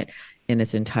communicating it in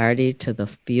its entirety to the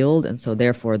field. And so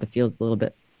therefore the field's a little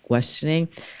bit questioning,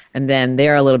 and then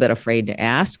they're a little bit afraid to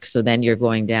ask. So then you're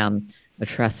going down a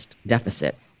trust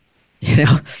deficit.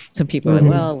 Some people are like,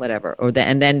 well, whatever.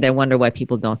 And then they wonder why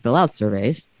people don't fill out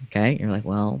surveys. Okay. You're like,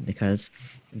 well, because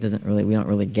we don't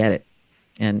really get it.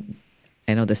 And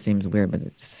I know this seems weird, but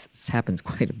this happens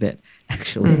quite a bit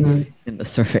actually in the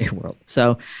survey world.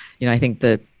 So, I think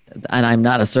and I'm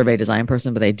not a survey design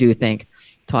person, but I do think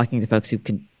talking to folks who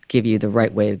can give you the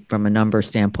right way from a number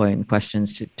standpoint and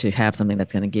questions to have something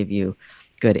that's going to give you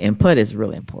good input is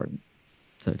really important.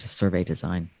 So just survey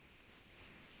design.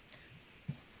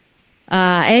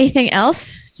 Anything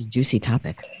else? It's a juicy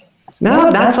topic.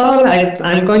 No, that's all.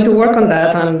 I'm going to work on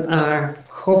that and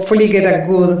hopefully get a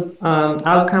good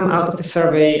outcome out of the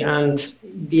survey and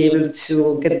be able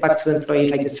to get back to the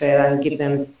employees, like you said, and give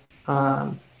them,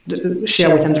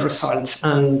 share with them the results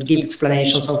and give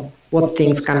explanations of what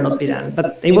things cannot be done.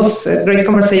 But it was a great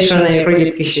conversation, and I really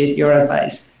appreciate your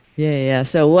advice. Yeah.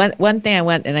 So one thing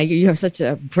you have such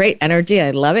a great energy.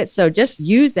 I love it. So just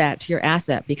use that to your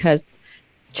asset, because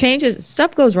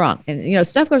stuff goes wrong, and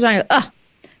stuff goes wrong.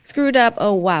 Screwed up.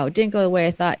 Oh, wow. It didn't go the way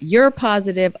I thought. You're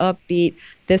positive, upbeat.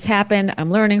 This happened.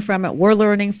 I'm learning from it. We're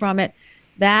learning from it.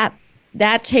 That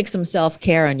takes some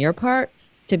self-care on your part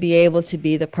to be able to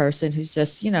be the person who's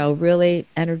just, really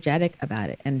energetic about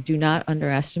it. And do not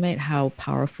underestimate how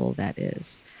powerful that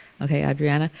is. Okay,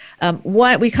 Adriana.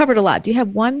 We covered a lot. Do you have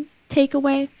one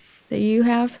takeaway that you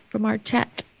have from our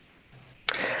chat?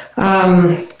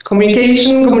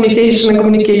 Communication,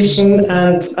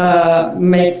 and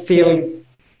make feel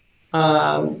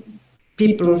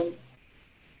people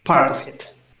part of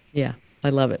it. Yeah, I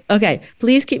love it. Okay,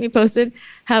 please keep me posted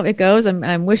how it goes.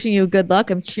 I'm wishing you good luck.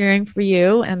 I'm cheering for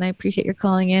you, and I appreciate your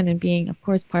calling in and being, of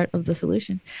course, part of the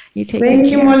solution. Thank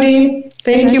you, Molly.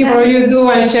 Thank you for all you do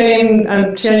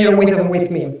and sharing your wisdom with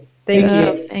me. Thank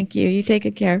you. Thank you. You take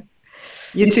good care.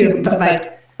 You too.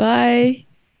 Bye-bye. Bye.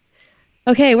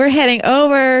 Okay, we're heading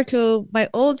over to my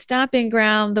old stomping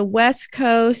ground, the West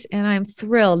Coast, and I'm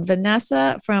thrilled.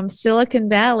 Vanessa from Silicon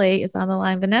Valley is on the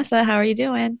line. Vanessa, how are you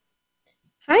doing?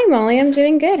 Hi, Molly. I'm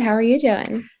doing good. How are you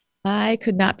doing? I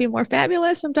could not be more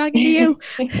fabulous. I'm talking to you.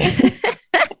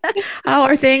 How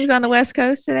are things on the West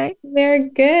Coast today? They're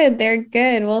good. They're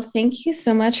good. Well, thank you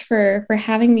so much for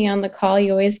having me on the call.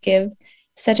 You always give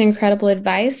such incredible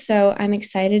advice. So I'm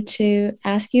excited to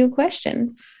ask you a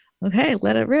question. Okay,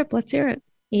 let it rip. Let's hear it.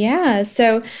 Yeah.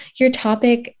 So your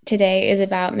topic today is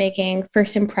about making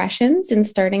first impressions and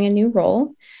starting a new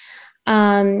role.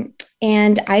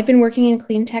 And I've been working in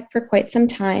clean tech for quite some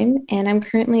time, and I'm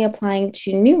currently applying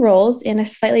to new roles in a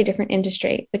slightly different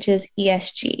industry, which is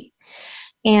ESG.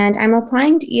 And I'm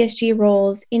applying to ESG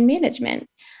roles in management.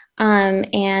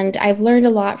 And I've learned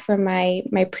a lot from my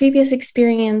previous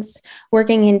experience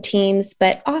working in teams,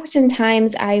 but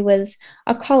oftentimes I was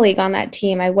a colleague on that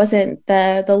team. I wasn't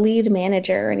the lead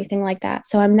manager or anything like that.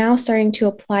 So I'm now starting to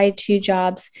apply to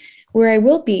jobs where I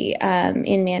will be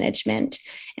in management.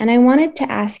 And I wanted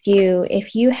to ask you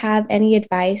if you have any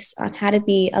advice on how to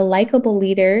be a likable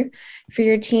leader for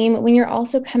your team when you're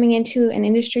also coming into an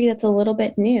industry that's a little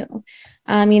bit new.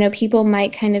 People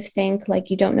might kind of think like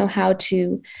you don't know how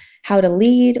to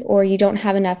lead, or you don't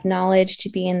have enough knowledge to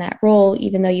be in that role,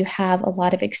 even though you have a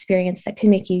lot of experience that can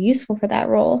make you useful for that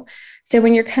role. So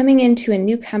when you're coming into a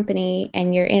new company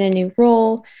and you're in a new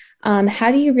role,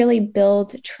 how do you really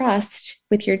build trust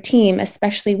with your team,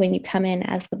 especially when you come in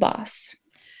as the boss?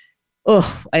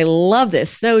 Oh, I love this.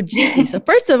 So juicy. So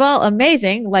first of all,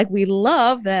 amazing. Like, we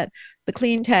love that the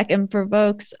clean tech, and for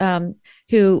folks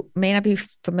who may not be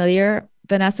familiar,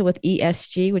 Vanessa, with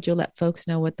ESG, would you let folks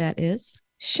know what that is?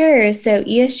 Sure. So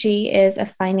ESG is a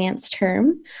finance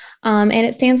term, and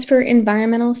it stands for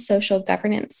environmental social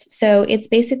governance. So it's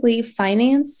basically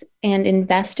finance and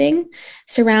investing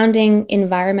surrounding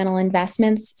environmental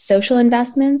investments, social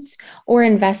investments, or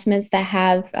investments that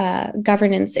have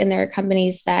governance in their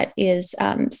companies that is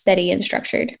steady and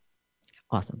structured.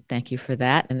 Awesome. Thank you for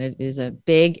that. And it is a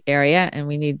big area, and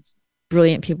we need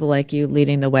brilliant people like you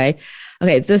leading the way.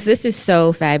 Okay, this is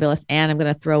so fabulous. And I'm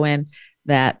going to throw in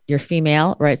that you're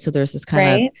female, right? So there's this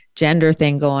kind of gender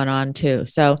thing going on too.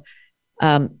 So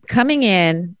coming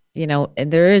in,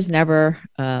 and there is never,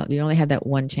 you only have that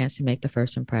one chance to make the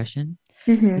first impression.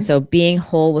 And so being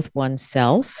whole with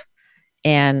oneself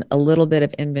and a little bit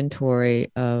of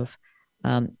inventory of,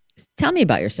 tell me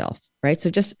about yourself, right?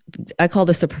 So I call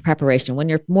this the preparation. When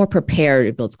you're more prepared,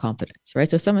 it builds confidence, right?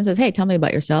 So if someone says, hey, tell me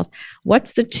about yourself.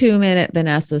 What's the 2-minute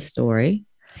Vanessa story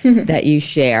that you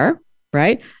share,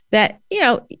 right? That,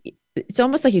 it's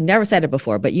almost like you never said it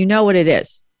before, but you know what it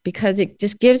is, because it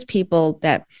just gives people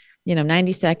that,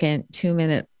 90-second,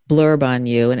 2-minute blurb on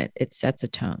you, and it sets a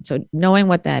tone. So knowing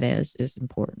what that is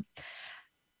important.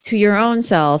 To your own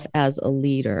self as a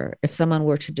leader, if someone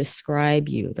were to describe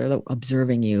you, they're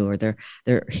observing you, or they're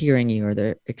hearing you, or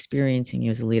they're experiencing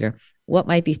you as a leader, what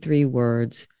might be 3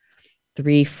 words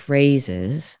 3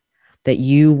 phrases that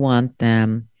you want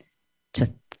them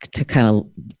to kind of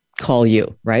call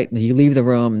you, right? You leave the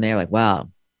room and they're like, wow,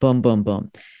 boom, boom,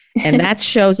 boom. And that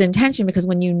shows intention, because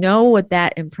when you know what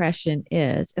that impression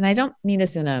is, and I don't mean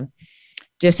this in a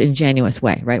disingenuous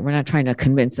way, right? We're not trying to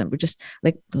convince them. We're just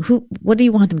like, what do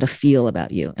you want them to feel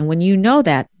about you? And when you know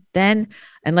that, then,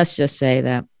 and let's just say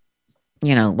that,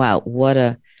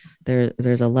 wow,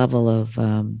 there's a level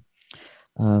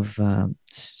of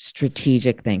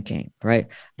strategic thinking, right?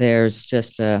 There's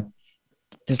a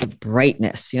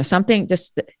brightness, something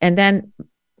just, and then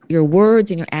your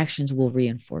words and your actions will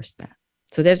reinforce that.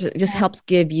 So it just helps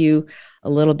give you a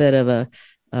little bit of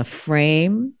a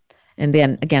frame. And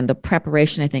then again, the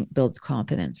preparation, I think, builds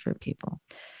confidence for people.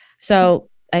 So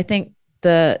I think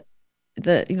the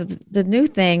new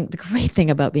thing, the great thing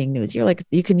about being new is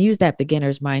you can use that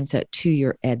beginner's mindset to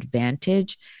your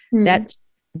advantage. That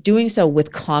doing so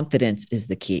with confidence is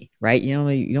the key, right? You don't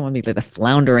want to be like the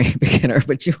floundering beginner,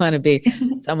 but you want to be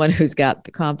someone who's got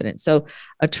the confidence. So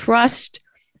a trust,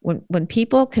 when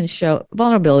people can show,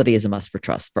 vulnerability is a must for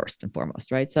trust first and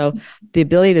foremost, right? So the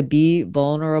ability to be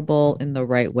vulnerable in the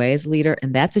right way as a leader,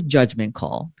 and that's a judgment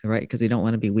call, right? Because we don't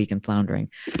want to be weak and floundering,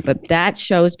 but that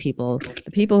shows people,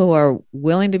 the people who are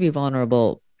willing to be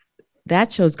vulnerable,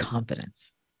 that shows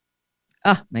confidence.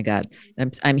 Oh my God,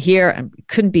 I'm here. I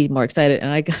couldn't be more excited.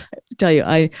 And I got to tell you,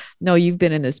 I know you've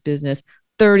been in this business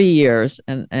 30 years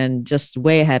and just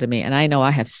way ahead of me. And I know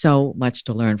I have so much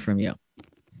to learn from you.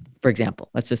 For example,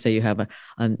 let's just say you have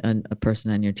a person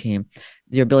on your team,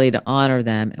 your ability to honor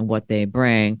them and what they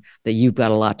bring, that you've got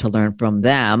a lot to learn from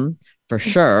them for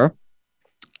sure.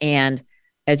 And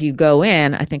as you go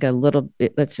in, I think a little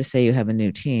bit, let's just say you have a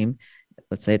new team.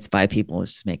 Let's say it's 5 people,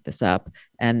 let's just make this up.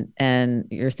 And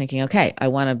you're thinking, okay, I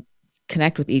want to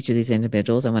connect with each of these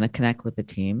individuals. I want to connect with the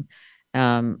team.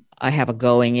 I have a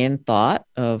going in thought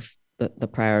of the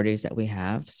priorities that we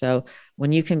have. So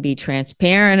when you can be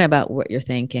transparent about what you're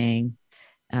thinking,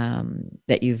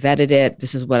 that you vetted it,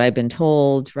 this is what I've been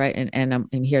told, right? And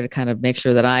I'm here to kind of make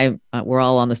sure that we're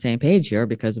all on the same page here,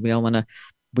 because we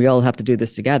all have to do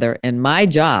this together. And my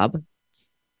job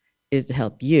is to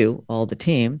help you, all the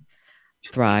team,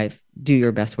 thrive, do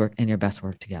your best work, and your best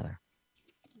work together.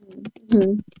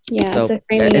 Mm-hmm. Yeah, so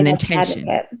framing an it intention.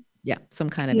 Advocate. Yeah, some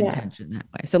kind of intention that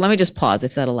way. So let me just pause.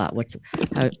 I've said a lot.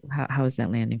 How is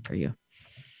that landing for you?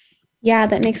 Yeah,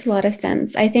 that makes a lot of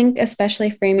sense. I think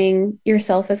especially framing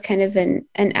yourself as kind of an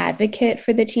advocate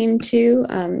for the team too,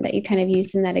 that you kind of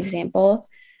used in that example,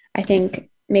 I think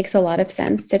makes a lot of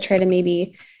sense to try to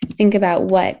maybe think about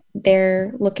what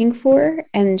they're looking for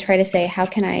and try to say, how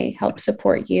can I help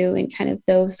support you in kind of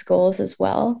those goals as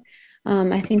well?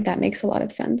 I think that makes a lot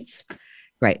of sense.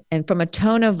 Right. And from a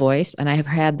tone of voice, and I have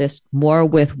had this more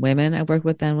with women, I work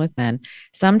with than with men.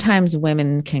 Sometimes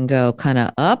women can go kind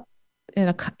of up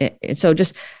so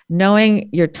just knowing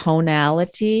your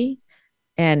tonality,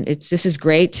 and this is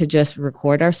great to just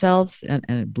record ourselves.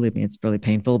 And believe me, it's really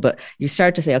painful, but you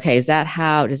start to say, okay, does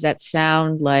that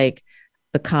sound like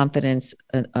the confidence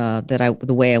the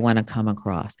way I want to come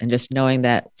across? And just knowing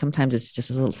that sometimes it's just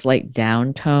a little slight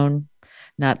down tone,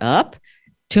 not up.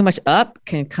 Too much up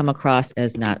can come across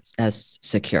as not as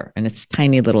secure, and it's a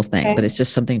tiny little thing, but it's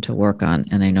just something to work on.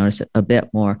 And I notice it a bit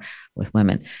more with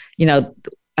women.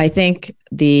 I think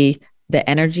the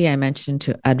energy I mentioned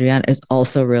to Adriana is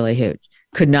also really huge.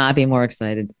 Could not be more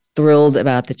excited, thrilled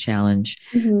about the challenge.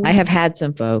 Mm-hmm. I have had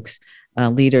some folks,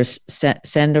 leaders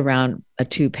send around a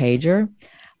 2-pager,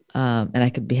 and I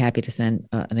could be happy to send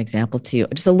an example to you,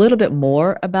 just a little bit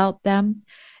more about them.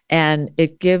 And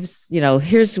it gives,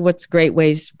 here's what's great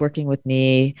ways working with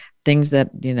me, things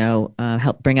that,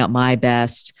 help bring out my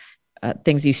best,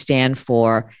 things you stand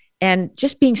for. And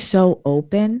just being so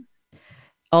open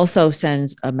also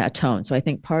sends a tone. So I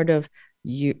think part of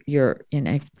you're in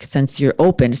a sense, you're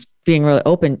open, just being really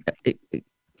open, it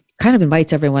kind of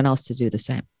invites everyone else to do the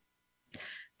same.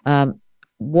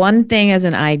 One thing as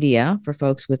an idea for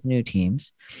folks with new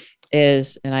teams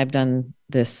is, and I've done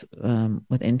this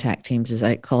with intact teams, is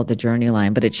I call it the journey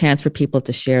line, but a chance for people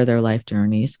to share their life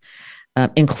journeys,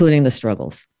 including the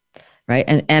struggles, right?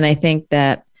 And I think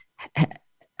that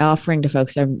offering to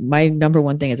folks, my number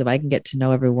one thing is if I can get to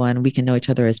know everyone, we can know each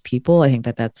other as people. I think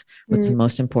that's what's the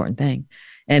most important thing.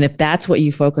 And if that's what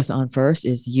you focus on first,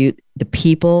 is the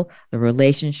people, the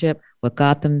relationship, what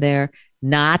got them there,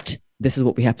 not this is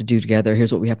what we have to do together.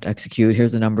 Here's what we have to execute.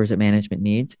 Here's the numbers that management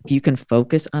needs. If you can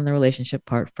focus on the relationship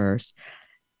part first,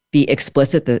 be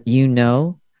explicit that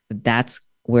that's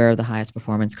where the highest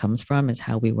performance comes from is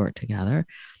how we work together.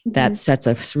 That sets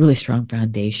a really strong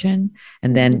foundation.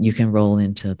 And then you can roll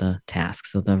into the task.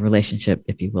 So the relationship,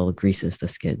 if you will, greases the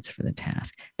skids for the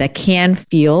task. That can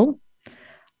feel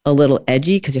a little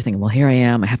edgy because you're thinking, well, here I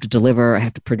am. I have to deliver. I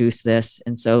have to produce this.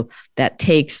 And so that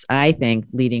takes, I think,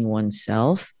 leading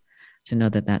oneself to know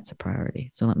that that's a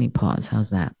priority. So let me pause. How's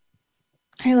that?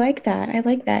 I like that.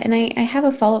 And I have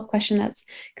a follow-up question that's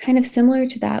kind of similar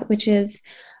to that, which is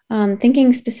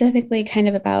thinking specifically kind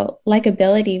of about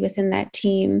likability within that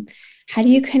team. How do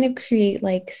you kind of create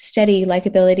like steady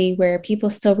likability where people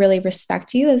still really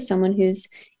respect you as someone who's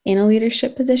in a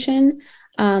leadership position,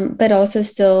 but also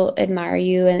still admire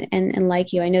you and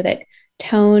like you? I know that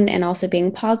tone and also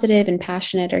being positive and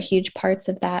passionate are huge parts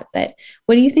of that. But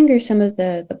what do you think are some of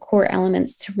the core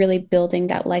elements to really building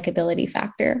that likability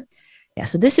factor? Yeah,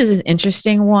 so this is an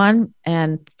interesting one.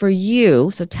 And for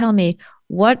you, so tell me,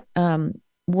 what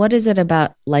is it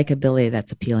about likability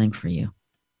that's appealing for you?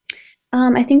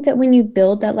 I think that when you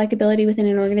build that likability within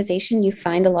an organization, you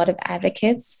find a lot of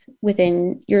advocates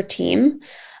within your team.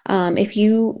 If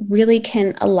you really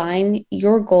can align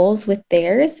your goals with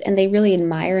theirs and they really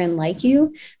admire and like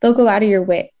you, they'll go out of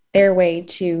their way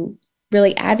to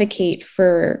really advocate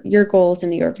for your goals in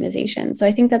the organization. So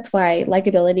I think that's why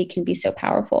likability can be so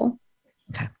powerful.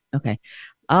 Okay.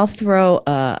 I'll throw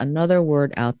another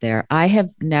word out there. I have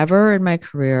never in my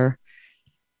career,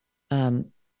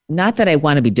 not that I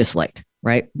want to be disliked,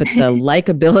 right? But the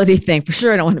likability thing, for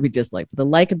sure, I don't want to be disliked. But the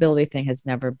likability thing has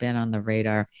never been on the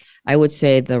radar. I would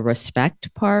say the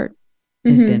respect part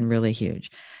has been really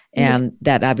huge. And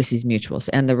that obviously is mutual.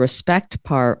 And the respect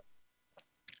part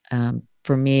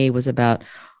for me was about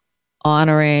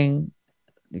honoring,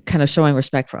 kind of showing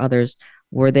respect for others,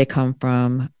 where they come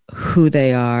from, who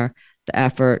they are, the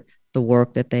effort, the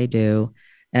work that they do.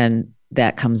 And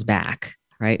that comes back,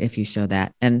 right? If you show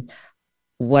that. And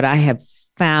what I have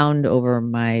found over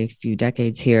my few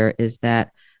decades here is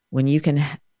that when you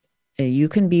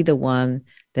can be the one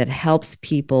that helps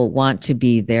people want to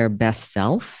be their best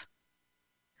self,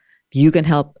 you can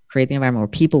help create the environment where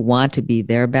people want to be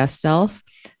their best self.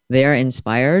 They're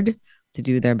inspired to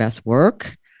do their best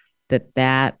work,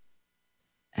 that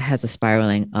has a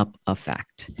spiraling up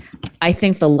effect. I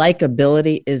think the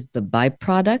likability is the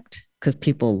byproduct because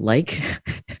people like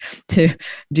to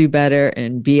do better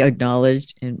and be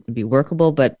acknowledged and be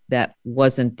workable, but that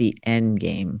wasn't the end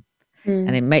game.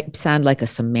 And it might sound like a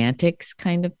semantics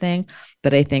kind of thing,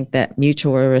 but I think that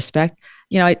mutual respect,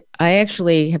 I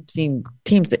actually have seen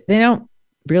teams that they don't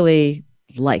really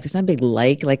like, there's not a big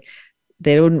like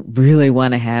they don't really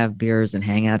want to have beers and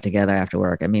hang out together after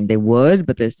work. I mean, they would,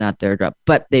 but it's not their job.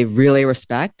 But they really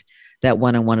respect that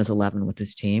one-on-one is 11 with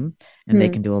this team, and they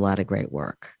can do a lot of great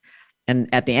work. And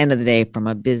at the end of the day, from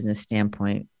a business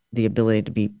standpoint, the ability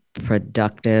to be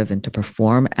productive and to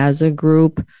perform as a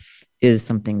group is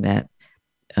something that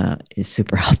is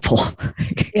super helpful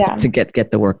to get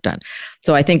the work done.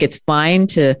 So I think it's fine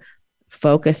to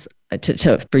focus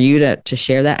for you to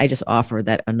share that. I just offer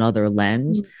that another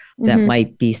lens that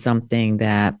might be something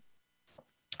that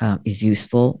is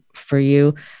useful for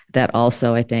you. That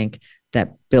also, I think,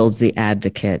 that builds the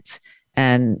advocates.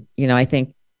 And, I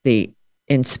think the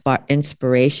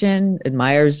inspiration,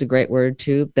 admire is a great word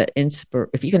too,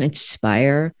 if you can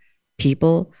inspire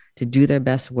people to do their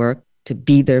best work, to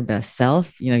be their best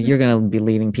self, you're going to be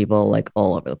leading people like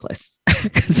all over the place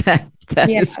because that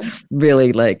is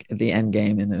really like the end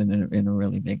game in a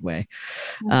really big way.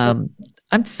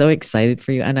 I'm so excited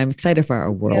for you, and I'm excited for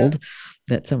our world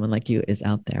that someone like you is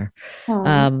out there.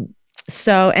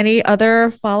 So any other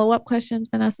follow-up questions,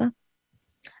 Vanessa?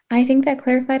 I think that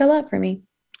clarified a lot for me.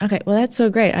 Okay, well, that's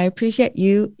so great. I appreciate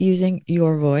you using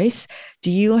your voice. Do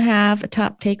you have a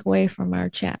top takeaway from our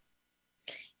chat?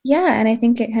 Yeah, and I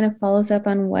think it kind of follows up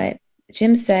on what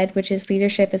Jim said, which is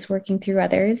leadership is working through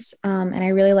others. And I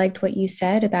really liked what you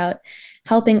said about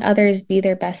helping others be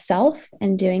their best self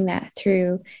and doing that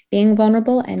through being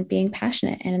vulnerable and being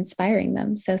passionate and inspiring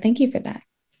them. So thank you for that.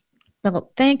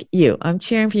 Well, thank you. I'm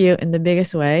cheering for you in the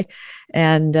biggest way.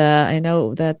 And I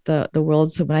know that the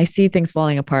world, so when I see things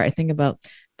falling apart, I think about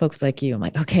folks like you. I'm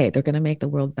like, okay, they're going to make the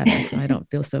world better, so I don't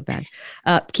feel so bad.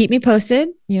 Keep me posted.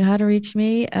 You know how to reach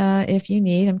me if you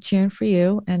need. I'm cheering for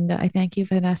you. And I thank you,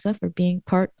 Vanessa, for being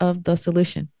part of the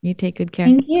solution. You take good care.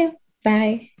 Thank you.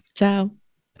 Bye. Ciao.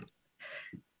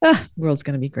 The world's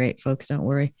going to be great, folks. Don't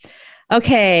worry.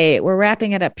 Okay, we're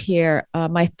wrapping it up here.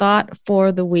 My thought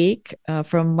for the week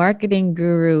from marketing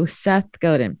guru Seth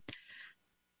Godin.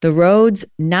 The roads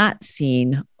not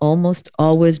seen almost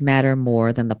always matter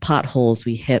more than the potholes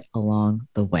we hit along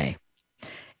the way.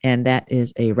 And that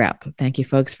is a wrap. Thank you,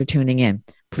 folks, for tuning in.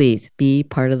 Please be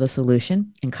part of the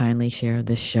solution and kindly share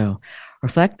this show.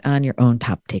 Reflect on your own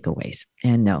top takeaways.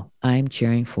 And no, I'm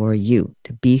cheering for you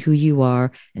to be who you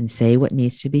are and say what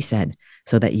needs to be said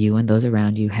so that you and those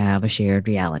around you have a shared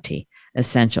reality,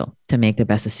 essential to make the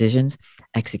best decisions,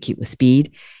 execute with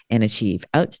speed, and achieve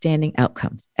outstanding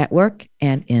outcomes at work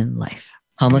and in life.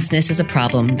 Homelessness is a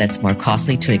problem that's more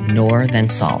costly to ignore than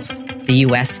solve. The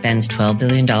U.S. spends $12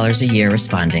 billion a year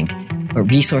responding, but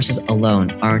resources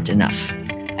alone aren't enough.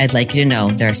 I'd like you to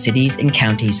know there are cities and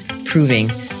counties proving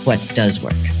what does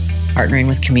work. Partnering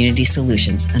with Community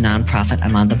Solutions, a nonprofit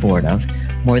I'm on the board of,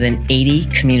 more than 80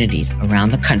 communities around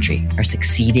the country are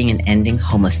succeeding in ending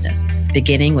homelessness,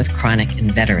 beginning with chronic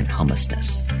and veteran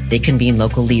homelessness. They convene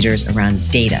local leaders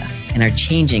around data and are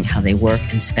changing how they work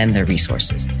and spend their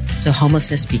resources, so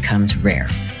homelessness becomes rare.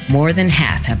 More than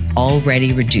half have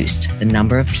already reduced the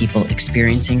number of people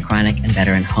experiencing chronic and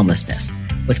veteran homelessness,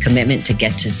 with commitment to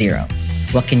get to zero.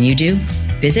 What can you do?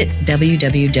 Visit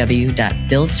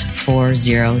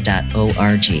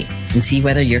www.built40.org and see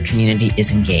whether your community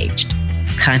is engaged.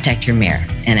 Contact your mayor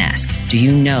and ask, do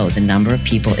you know the number of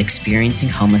people experiencing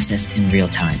homelessness in real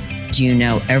time? Do you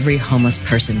know every homeless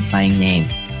person by name?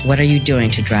 What are you doing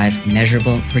to drive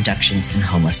measurable reductions in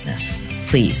homelessness?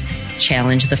 Please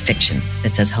challenge the fiction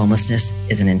that says homelessness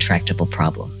is an intractable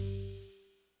problem.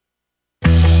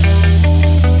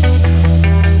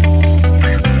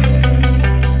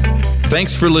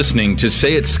 Thanks for listening to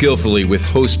Say It Skillfully with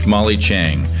host Molly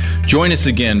Tschang. Join us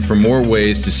again for more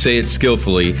ways to say it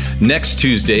skillfully next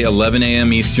Tuesday, 11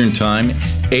 a.m. Eastern Time,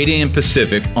 8 a.m.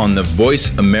 Pacific on the Voice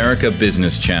America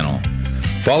Business Channel.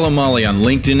 Follow Molly on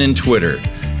LinkedIn and Twitter.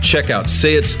 Check out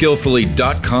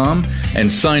sayitskillfully.com and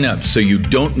sign up so you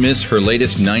don't miss her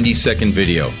latest 90-second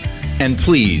video. And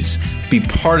please, be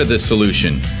part of the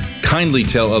solution. Kindly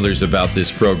tell others about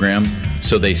this program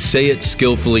so they say it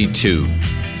skillfully too.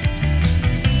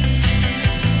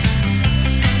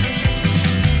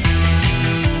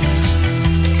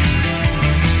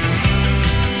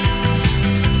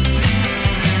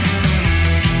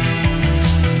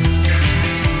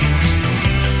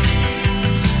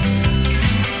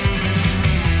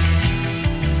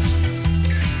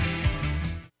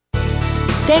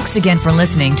 Thanks again for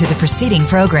listening to the preceding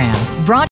program brought